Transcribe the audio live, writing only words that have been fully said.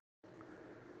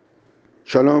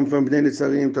Shalom from Bnei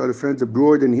Netzarim to all the friends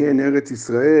abroad and here in Eretz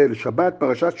Israel. Shabbat,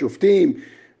 Parashat Shoftim.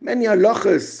 Many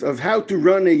halachas of how to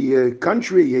run a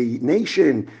country, a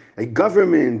nation, a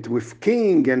government with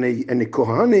king and a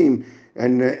kohanim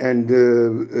and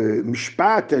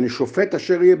mishpat and shofet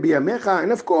asher yeh biyamecha,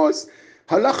 and of course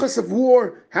halachas of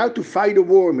war, how to fight a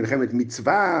war, milchemet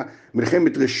mitzvah,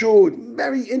 milchemet reshut,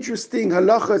 very interesting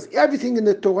halachas. Everything in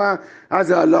the Torah has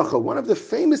a halacha. One of the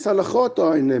famous halachot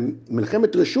in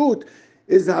milchemet reshut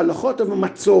is the halachot of a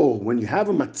matzor. When you have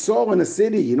a matzor in a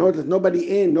city, you know that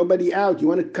nobody in, nobody out, you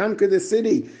want to conquer the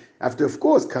city. After, of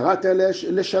course, karata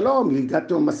leshalom, you got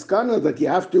to a maskana that you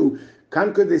have to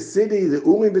conquer the city, the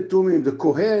Urim Betumim, the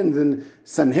Kohen, the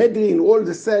Sanhedrin, all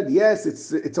they said, yes,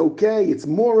 it's okay, it's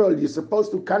moral, you're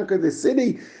supposed to conquer the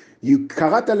city. You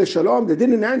karata leshalom, they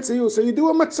didn't answer you, so you do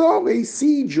a matzor, a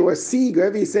siege or a sieg,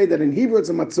 however you say that. In Hebrew it's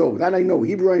a matzor, that I know,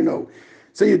 Hebrew I know.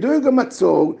 So you're doing a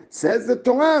matzor, says the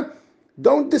Torah,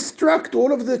 don't destruct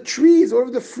all of the trees, all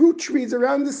of the fruit trees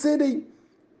around the city.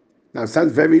 Now it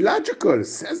sounds very logical.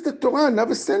 Says the Torah,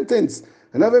 another sentence,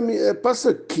 another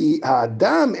pasuk, Ki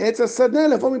Adam etz hasadeh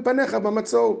lavo mipanecha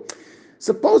b'matzor.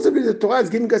 Supposedly the Torah is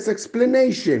giving us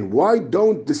explanation. Why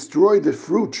don't destroy the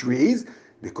fruit trees?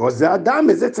 Because the Adam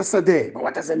is etz hasadeh. But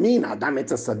what does it mean, Adam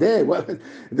etz hasadeh? Well,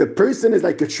 the person is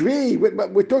like a tree.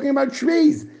 We're talking about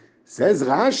trees. Says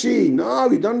Rashi, no,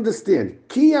 we don't understand.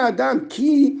 Ki Adam,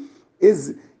 ki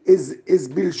is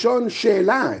bilshon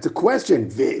she'ela. It's a question.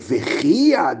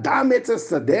 V'chi adam etz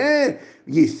hasadeh.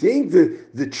 You think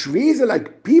the trees are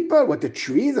like people? What, the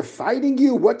trees are fighting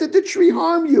you? What did the tree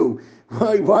harm you?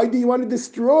 Why do you want to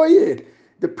destroy it?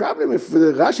 The problem with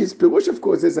Rashi's Pirush, of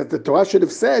course, is that the Torah should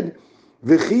have said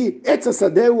V'chi etz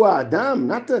hasadeh hu ha'adam,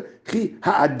 not chi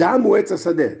ha'adam hu etz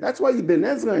hasadeh. That's why Ibn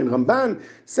Ezra and Ramban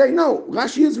say, no,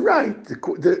 Rashi is right.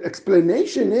 The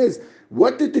explanation is,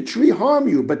 what did the tree harm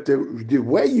you? But the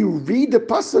way you read the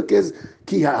pasuk is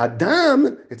ki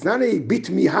ha'adam. It's not a bit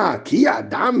miha. Ki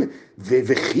ha'adam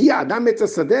v'chi ha'adam etz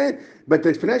hasadeh. But the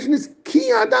explanation is ki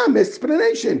ha'adam.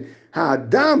 Explanation.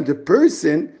 Ha'adam, the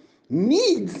person,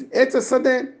 needs etz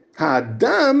hasadeh.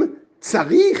 Ha'adam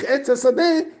tzarich etz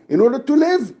hasadeh in order to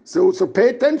live. So pay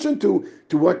attention to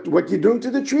what you're doing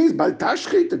to the trees. Bal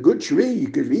tashchit, a good tree, you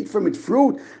could eat from its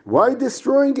fruit. Why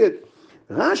destroying it?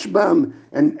 Rashbam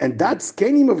and that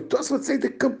skenim of Tosfot say the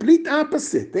complete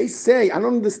opposite. They say, I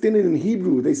don't understand it in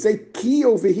Hebrew, they say ki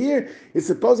over here is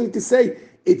supposedly to say,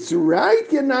 it's right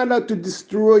you're not allowed to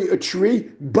destroy a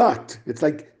tree, but, it's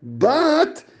like,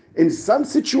 but in some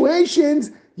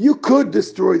situations, you could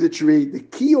destroy the tree. The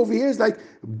key over here is like,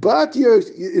 but you're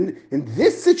in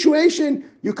this situation,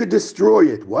 you could destroy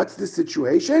it. What's the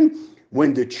situation?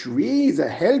 When the trees are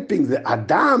helping the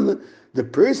Adam, the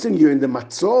person, you're in the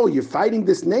matzor, you're fighting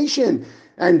this nation,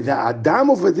 and the Adam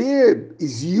over there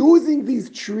is using these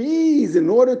trees in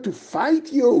order to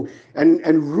fight you and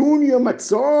ruin your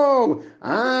matzor.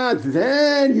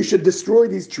 Then you should destroy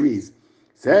these trees.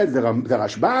 Says the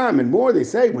Rashbam and more, they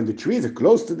say when the trees are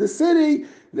close to the city,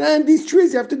 then these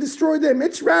trees, you have to destroy them.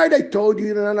 It's right, I told you,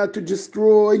 you're not allowed to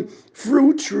destroy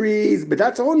fruit trees, but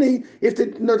that's only if they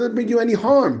don't bring you any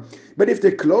harm. But if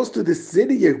they're close to the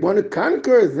city you want to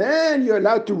conquer, then you're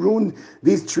allowed to ruin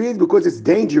these trees because it's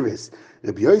dangerous.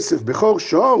 Rabbi Yosef Bechor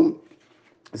Shom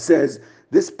says,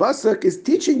 this pasuk is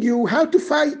teaching you how to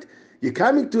fight. You're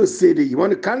coming to a city, you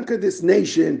want to conquer this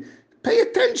nation, pay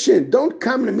attention. Don't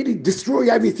come and immediately destroy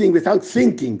everything without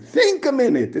thinking. Think a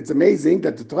minute. It's amazing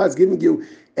that the Torah is giving you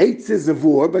eitzes of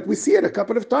war, but we see it a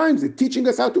couple of times. It's teaching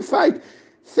us how to fight.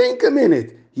 Think a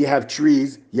minute. You have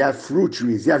trees, you have fruit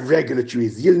trees, you have regular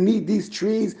trees. You'll need these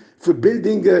trees for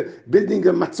building a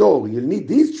matzor. You'll need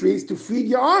these trees to feed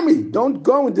your army. Don't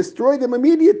go and destroy them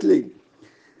immediately.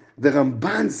 The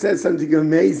Ramban says something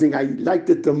amazing. I liked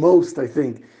it the most, I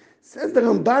think. Says the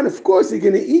Ramban, of course, you're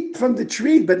going to eat from the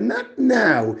tree, but not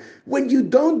now. When you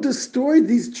don't destroy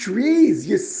these trees,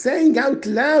 you're saying out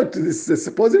loud to this,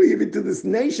 supposedly even to this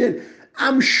nation,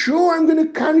 I'm sure I'm going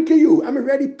to conquer you. I'm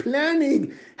already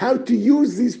planning how to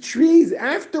use these trees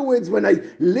afterwards when I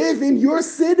live in your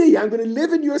city. I'm going to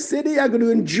live in your city. I'm going to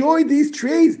enjoy these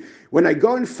trees. When I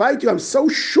go and fight you, I'm so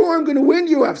sure I'm going to win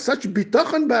you. I have such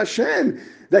bitachon b'Hashem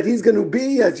that he's going to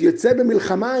be as Yotzeh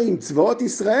b'milchama im tzvaot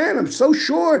Yisrael. I'm so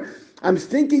sure. I'm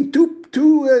thinking two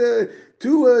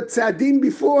tzadim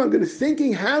before. I'm going to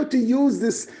thinking how to use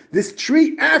this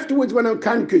tree afterwards when I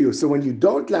conquer you. So when you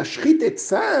don't lashchit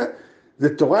etzah,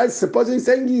 the Torah is supposedly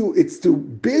saying to you, it's to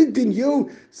build in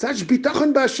you such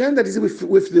bitachon b'Hashem that is with the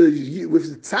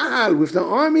tzahal, with the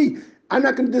army. I'm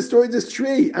not going to destroy this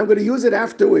tree. I'm going to use it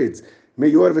afterwards. May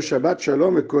you have a Shabbat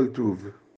Shalom and Kol Tuv.